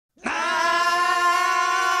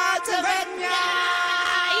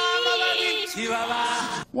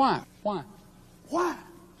Why? Why? Why?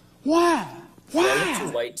 Why? Do I look too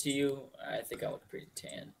white to you? I think I look pretty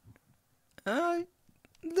tan. A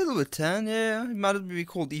little bit tan, yeah. He might be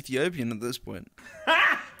called Ethiopian at this point.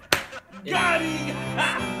 Got him!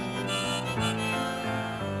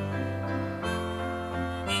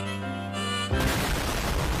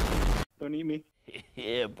 Don't eat me.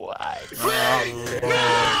 Yeah, boy.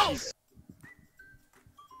 No!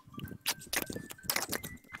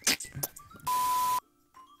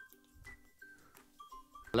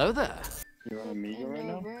 Hello there. You're on Omegle right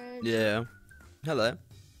now? Yeah. Hello.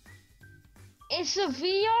 It's a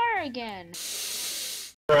VR again.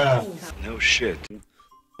 No shit.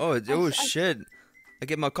 Oh shit. I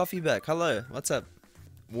get my coffee back. Hello. What's up?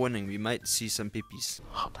 Warning, we might see some peepees.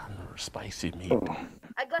 Hot or spicy meat. Oh.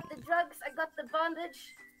 I got the drugs, I got the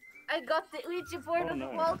bondage, I got the Ouija board on the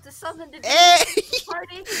wall to summon the Hey!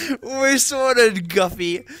 party. We're sorted,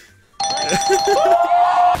 Guffy.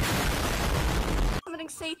 Summoning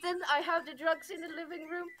Satan, I have the drugs in the living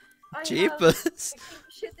room. I Jeepers. have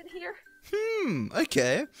the shit in here.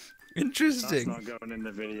 Okay. That's Interesting. not going in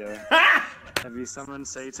the video. Have you summoned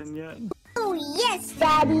Satan yet? Oh yes,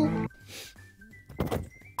 Daddy.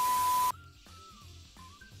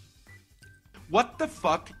 What the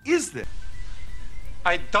fuck is this?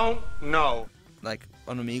 I don't know. Like,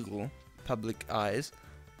 on Omegle, public eyes.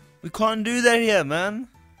 We can't do that here, man.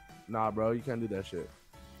 Nah, bro, you can't do that shit.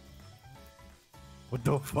 What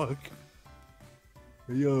the fuck?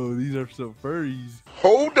 Yo, these are some furries.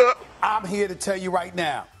 Hold up. I'm here to tell you right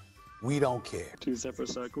now, we don't care. 2 separate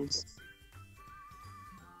circles.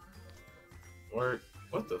 Or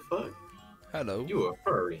what the fuck? Hello. You a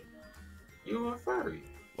furry? You a furry?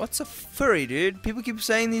 What's a furry, dude? People keep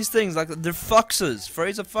saying these things like they're foxes.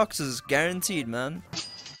 Furries are foxes, guaranteed, man.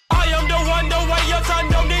 I am the one, the way your son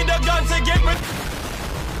don't need a gun to get me.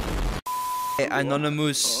 Hey,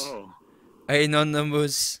 Anonymous. Oh.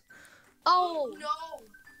 Anonymous. Oh No,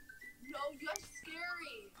 you guys are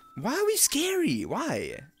scary. Why are we scary?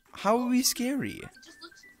 Why? How are we scary? It just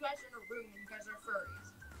looks like you guys are in a room and you guys are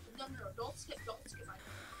furries. No, don't skip my.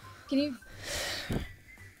 Can you?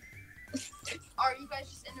 Are you guys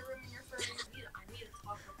just in the room and you're furries? I need to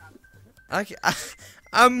talk about it.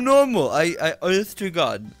 I'm normal. I oath to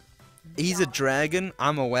God. He's a dragon.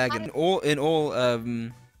 I'm a wagon. In all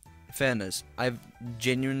fairness, I've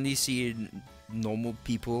genuinely seen normal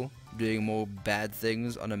people doing more bad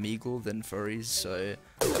things on Omegle than furries. So.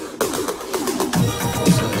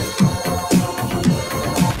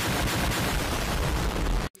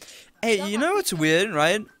 Hey, you know what's weird,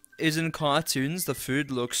 right? Is in cartoons the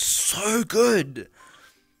food looks so good.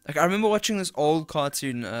 Like I remember watching this old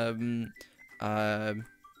cartoon, the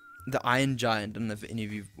Iron Giant. I don't know if any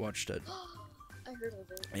of you've watched it. I heard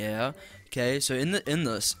of it. Yeah. Okay. So in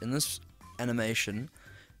this animation,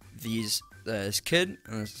 this kid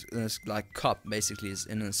and this like cop basically is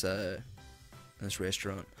in this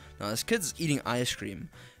restaurant. Now this kid's eating ice cream.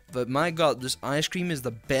 But my God, this ice cream is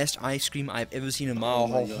the best ice cream I've ever seen in my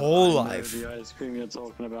whole life. The ice cream you're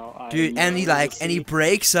talking about. Dude, and he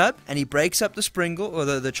breaks up the sprinkle or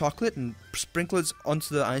the chocolate and sprinkles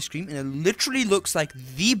onto the ice cream, and it literally looks like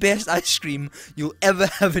the best ice cream you'll ever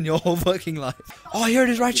have in your whole fucking life. Oh, here it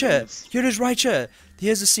is right here. Here it is right here.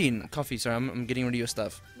 Here's the scene. Coffee, sorry, I'm getting rid of your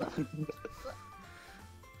stuff.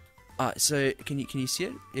 So can you see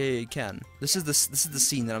it? Yeah, you can. This is the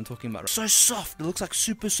scene that I'm talking about. So soft. It looks like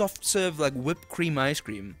super soft serve like whipped cream ice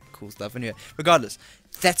cream. Cool stuff. Anyway, regardless,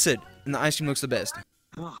 that's it. And the ice cream looks the best.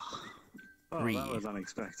 Oh, that was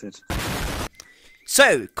unexpected.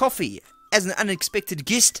 So, Coffee, as an unexpected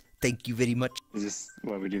guest, thank you very much. Is this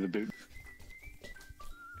where we do the boot?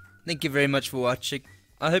 Thank you very much for watching.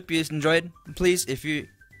 I hope you enjoyed. Please, if you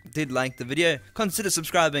did like the video, consider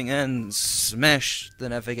subscribing and smash the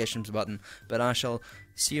notifications button. But I shall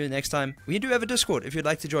see you next time. We do have a Discord if you'd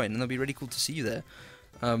like to join, and it'll be really cool to see you there.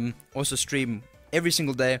 Also stream every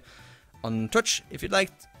single day on Twitch if you'd like.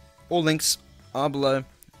 All links are below.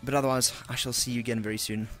 But otherwise, I shall see you again very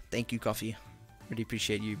soon. Thank you, Coffee. Really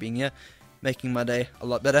appreciate you being here, making my day a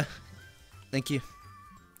lot better. Thank you.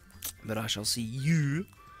 But I shall see you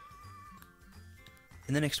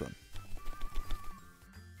in the next one.